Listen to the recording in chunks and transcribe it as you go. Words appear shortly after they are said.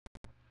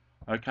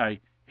Okay,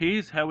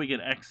 here's how we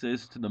get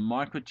access to the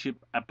Microchip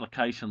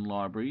application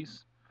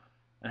libraries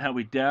and how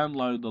we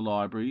download the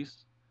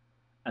libraries,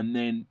 and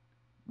then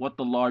what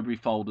the library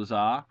folders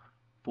are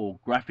for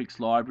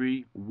graphics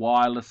library,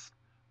 wireless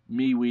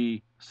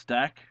MiWi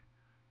stack,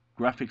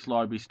 graphics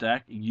library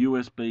stack,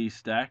 USB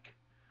stack,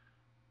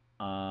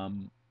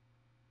 um,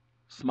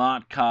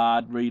 smart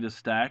card reader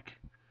stack,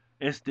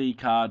 SD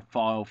card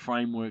file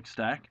framework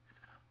stack.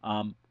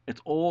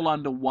 It's all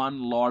under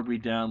one library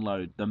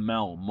download, the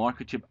MEL,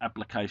 Microchip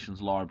Applications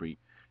Library.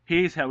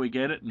 Here's how we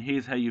get it, and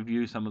here's how you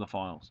view some of the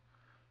files.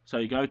 So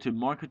you go to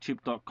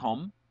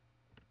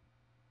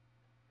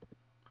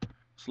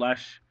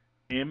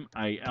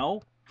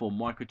microchip.com/MAL for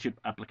Microchip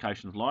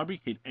Applications Library.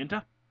 Hit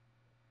enter.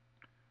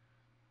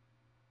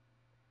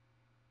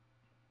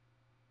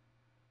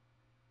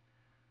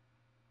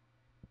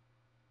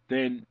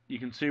 Then you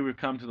can see we've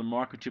come to the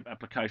Microchip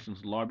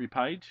Applications Library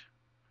page.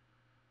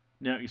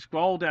 Now you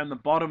scroll down the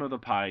bottom of the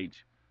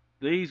page.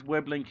 These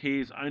web link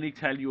keys only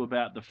tell you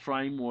about the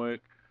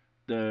framework,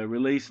 the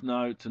release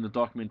notes, and the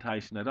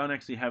documentation. They don't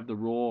actually have the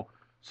raw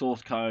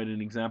source code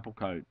and example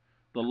code.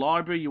 The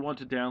library you want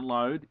to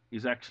download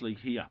is actually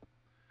here.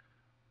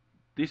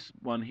 This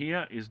one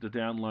here is the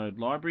download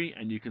library,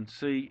 and you can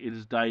see it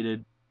is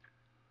dated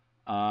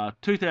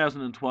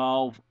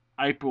 2012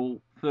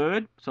 April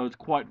 3rd, so it's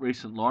quite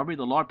recent library.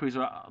 The libraries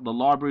are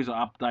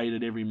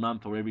updated every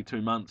month or every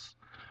 2 months,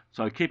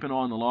 so keep an eye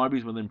on the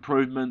libraries with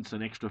improvements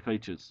and extra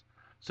features.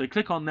 So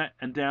click on that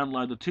and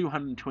download the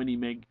 220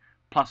 meg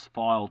plus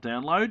file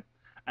download,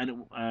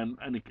 and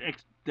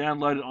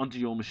download it onto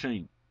your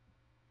machine.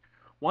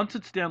 Once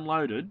it's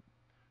downloaded,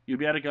 you'll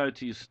be able to go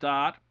to your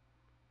Start,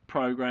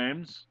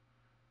 Programs,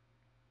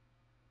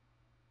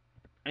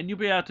 and you'll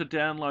be able to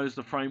download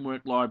the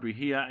framework library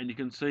here, and you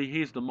can see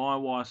here's the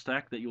MiWi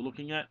stack that you're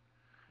looking at,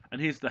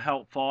 and here's the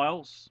help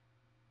files,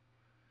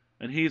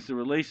 and here's the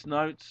release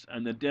notes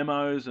and the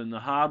demos and the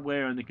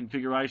hardware and the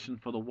configuration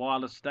for the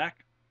wireless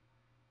stack.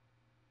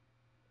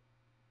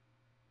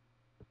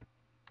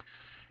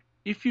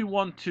 If you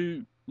want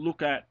to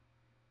look at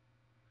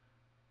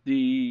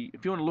the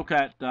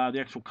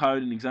actual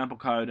code and example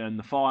code and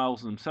the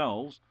files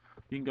themselves,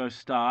 you can go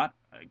Start,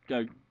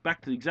 go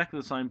back to exactly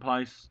the same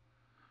place,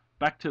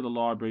 back to the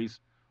libraries.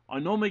 I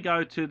normally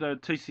go to the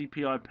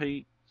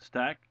TCP/IP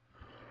stack,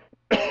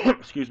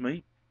 excuse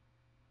me,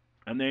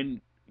 and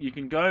then you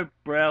can go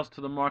browse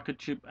to the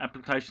Microchip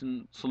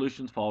Application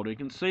Solutions folder. You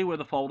can see where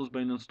the folder's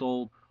been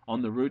installed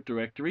on the root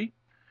directory.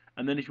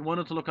 And then if you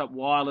wanted to look up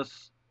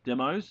wireless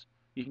demos,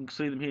 you can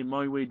see them here,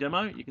 MiWi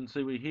demo. You can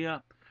see we're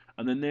here.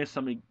 And then there's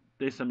some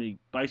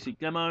basic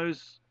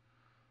demos,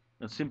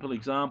 a simple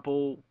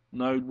example,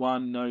 node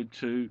 1, node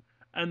 2,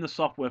 and the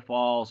software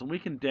files. And we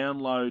can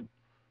download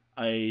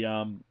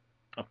a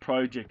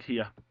project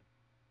here.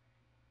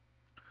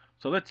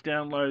 So let's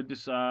download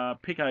this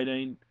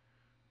PIC18,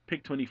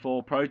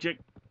 PIC24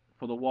 project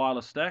for the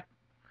wireless stack.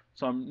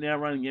 So I'm now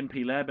running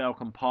MPLab, our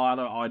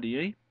compiler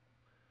IDE.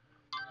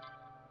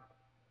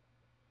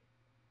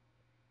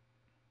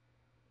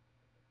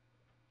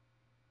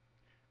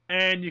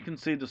 And you can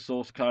see the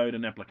source code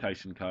and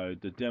application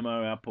code, the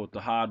demo output,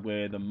 the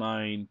hardware, the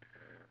main,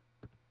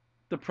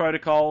 the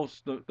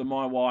protocols, the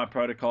MiWi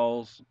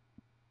protocols,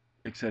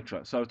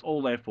 etc. So it's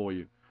all there for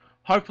you.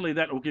 Hopefully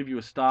that will give you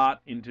a start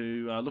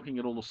into looking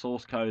at all the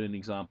source code and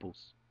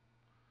examples.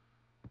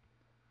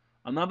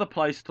 Another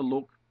place to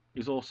look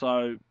is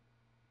also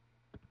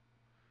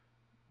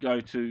go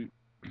to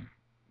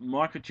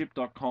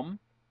microchip.com,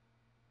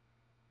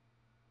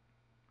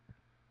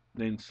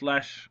 then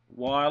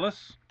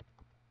 /wireless,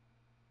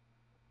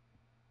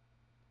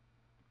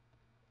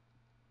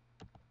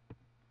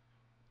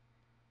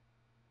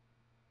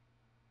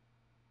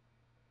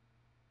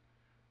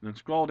 then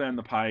scroll down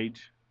the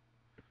page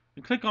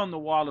and click on the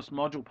wireless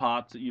module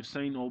parts that you've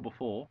seen all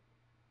before,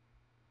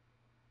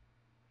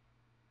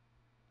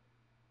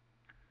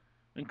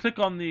 and click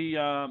on the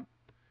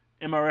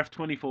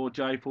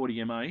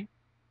MRF24J40MA.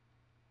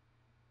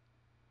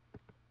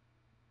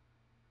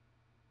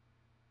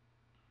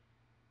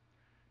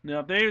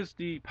 Now there's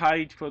the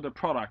page for the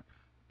product,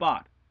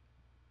 but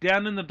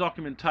down in the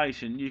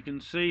documentation you can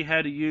see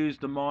how to use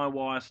the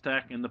MiWi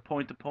stack and the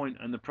point-to-point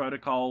and the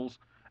protocols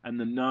and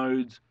the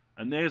nodes,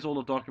 and there's all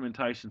the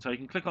documentation. So you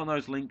can click on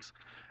those links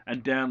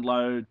and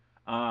download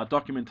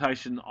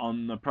documentation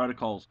on the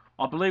protocols.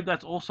 I believe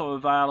that's also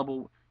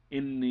available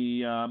in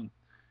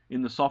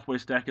the software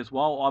stack as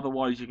well.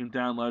 Otherwise you can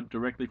download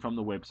directly from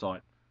the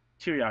website.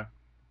 Cheerio.